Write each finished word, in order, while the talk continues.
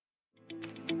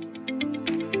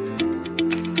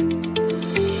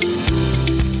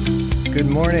Good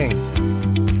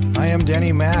morning. I am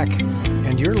Danny Mack,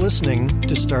 and you're listening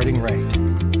to Starting Right.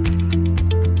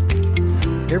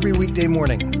 Every weekday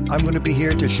morning, I'm going to be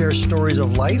here to share stories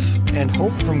of life and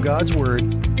hope from God's Word.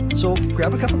 So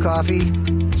grab a cup of coffee,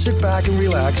 sit back and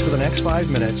relax for the next 5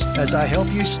 minutes as I help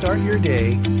you start your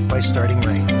day by starting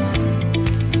right.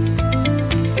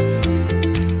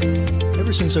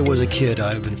 Ever since I was a kid,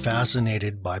 I've been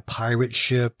fascinated by pirate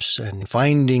ships and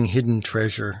finding hidden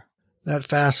treasure. That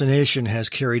fascination has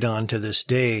carried on to this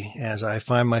day as I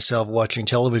find myself watching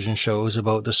television shows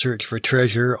about the search for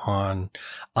treasure on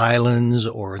islands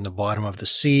or in the bottom of the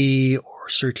sea or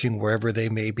searching wherever they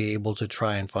may be able to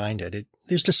try and find it.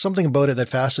 There's just something about it that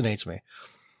fascinates me.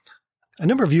 A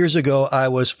number of years ago, I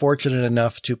was fortunate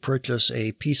enough to purchase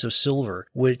a piece of silver,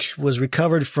 which was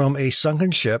recovered from a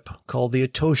sunken ship called the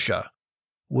Etosha,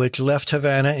 which left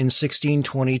Havana in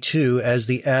 1622 as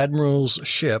the admiral's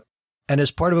ship and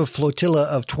as part of a flotilla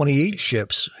of 28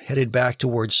 ships headed back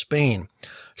towards Spain.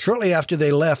 Shortly after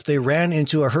they left, they ran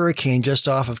into a hurricane just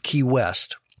off of Key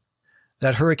West.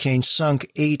 That hurricane sunk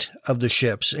 8 of the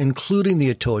ships, including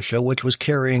the Etosha, which was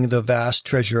carrying the vast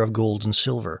treasure of gold and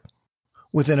silver.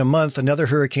 Within a month, another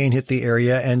hurricane hit the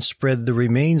area and spread the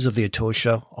remains of the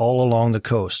Etosha all along the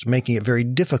coast, making it very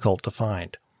difficult to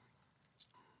find.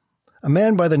 A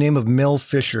man by the name of Mel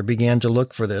Fisher began to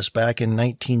look for this back in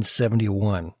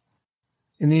 1971.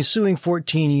 In the ensuing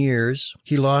 14 years,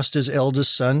 he lost his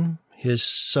eldest son, his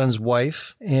son's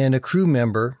wife, and a crew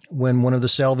member when one of the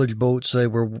salvage boats they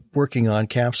were working on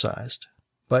capsized.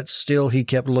 But still, he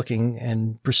kept looking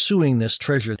and pursuing this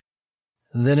treasure.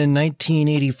 Then in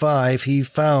 1985, he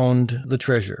found the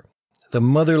treasure. The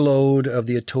mother lode of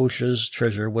the Etosha's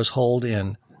treasure was hauled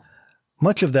in.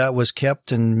 Much of that was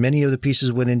kept, and many of the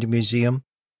pieces went into a museum.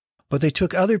 But they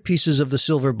took other pieces of the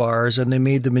silver bars and they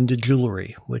made them into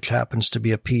jewelry, which happens to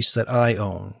be a piece that I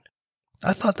own.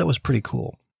 I thought that was pretty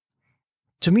cool.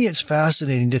 To me, it's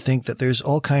fascinating to think that there's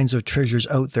all kinds of treasures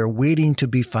out there waiting to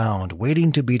be found,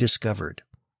 waiting to be discovered.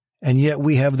 And yet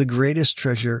we have the greatest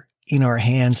treasure in our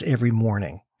hands every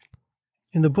morning.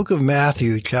 In the book of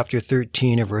Matthew, chapter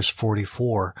 13, and verse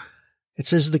 44, it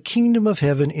says, "The kingdom of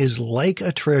heaven is like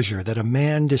a treasure that a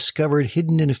man discovered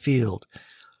hidden in a field.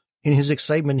 In his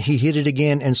excitement, he hid it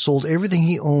again and sold everything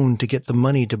he owned to get the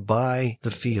money to buy the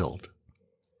field."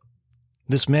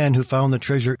 This man who found the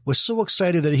treasure was so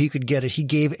excited that he could get it. He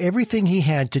gave everything he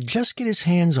had to just get his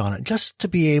hands on it, just to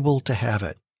be able to have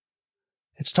it.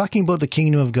 It's talking about the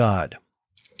kingdom of God.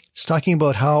 It's talking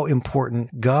about how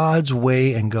important God's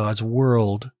way and God's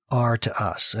world are to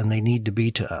us, and they need to be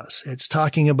to us. It's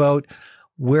talking about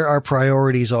where our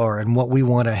priorities are and what we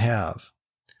want to have.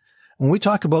 When we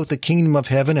talk about the kingdom of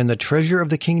heaven and the treasure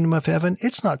of the kingdom of heaven,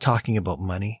 it's not talking about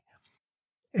money.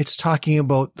 It's talking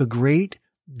about the great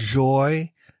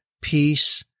joy,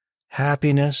 peace,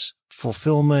 happiness,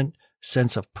 fulfillment,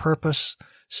 sense of purpose,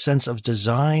 sense of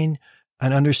design,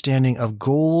 an understanding of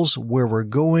goals, where we're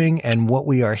going and what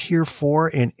we are here for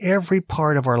in every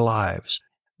part of our lives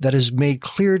that is made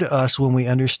clear to us when we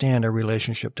understand our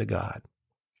relationship to God.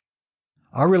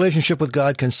 Our relationship with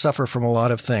God can suffer from a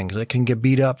lot of things. It can get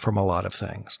beat up from a lot of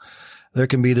things. There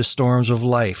can be the storms of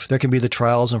life. There can be the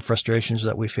trials and frustrations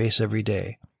that we face every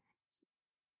day.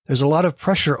 There's a lot of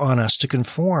pressure on us to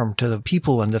conform to the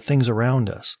people and the things around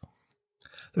us.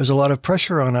 There's a lot of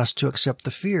pressure on us to accept the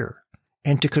fear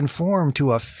and to conform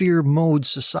to a fear mode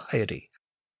society.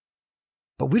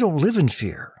 But we don't live in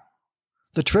fear.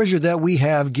 The treasure that we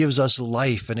have gives us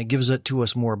life, and it gives it to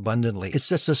us more abundantly. It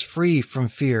sets us free from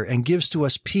fear and gives to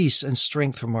us peace and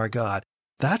strength from our God.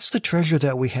 That's the treasure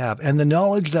that we have. And the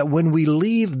knowledge that when we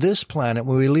leave this planet,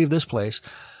 when we leave this place,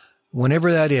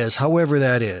 whenever that is, however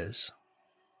that is,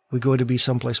 we go to be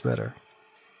someplace better.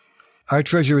 Our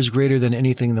treasure is greater than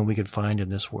anything that we can find in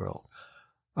this world.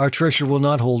 Our treasure will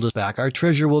not hold us back. Our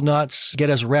treasure will not get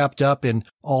us wrapped up in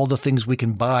all the things we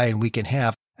can buy and we can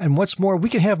have. And what's more, we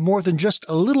can have more than just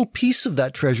a little piece of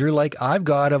that treasure like I've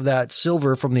got of that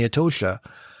silver from the Etosha.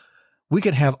 We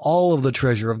can have all of the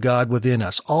treasure of God within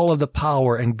us, all of the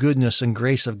power and goodness and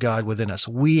grace of God within us.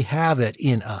 We have it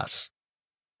in us.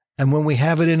 And when we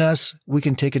have it in us, we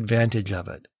can take advantage of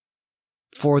it.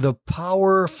 For the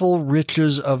powerful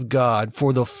riches of God,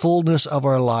 for the fullness of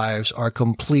our lives are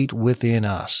complete within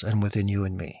us and within you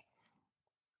and me.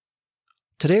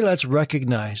 Today, let's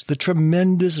recognize the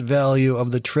tremendous value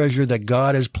of the treasure that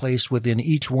God has placed within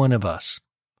each one of us,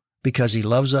 because He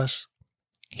loves us,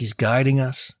 He's guiding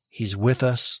us, He's with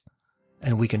us,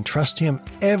 and we can trust Him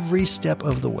every step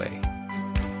of the way.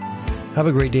 Have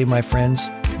a great day, my friends.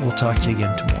 We'll talk to you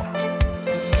again tomorrow.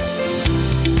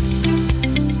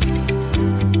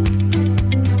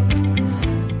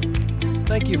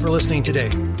 Thank you for listening today.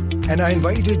 And I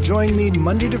invite you to join me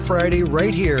Monday to Friday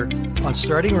right here on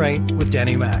Starting Right with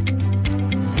Danny Mac.